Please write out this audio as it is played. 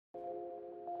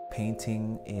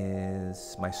Painting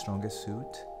is my strongest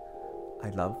suit. I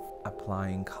love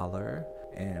applying color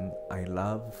and I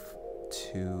love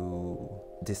to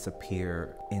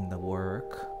disappear in the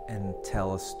work and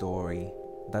tell a story.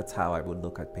 That's how I would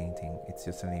look at painting. It's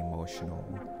just an emotional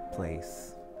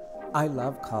place. I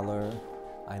love color.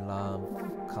 I love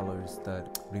colors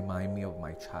that remind me of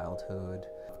my childhood,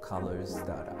 colors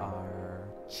that are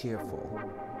cheerful.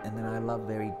 And then I love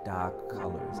very dark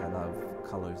colors. I love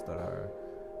colors that are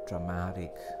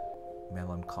dramatic,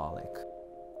 melancholic.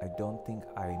 I don't think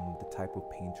I'm the type of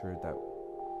painter that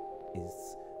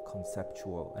is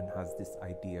conceptual and has this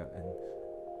idea and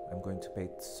I'm going to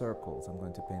paint circles, I'm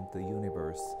going to paint the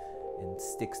universe and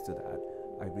sticks to that.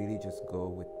 I really just go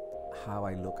with how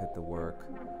I look at the work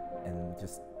and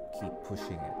just keep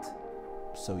pushing it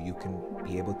so you can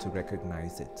be able to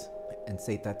recognize it and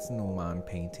say that's an Uman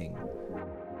painting.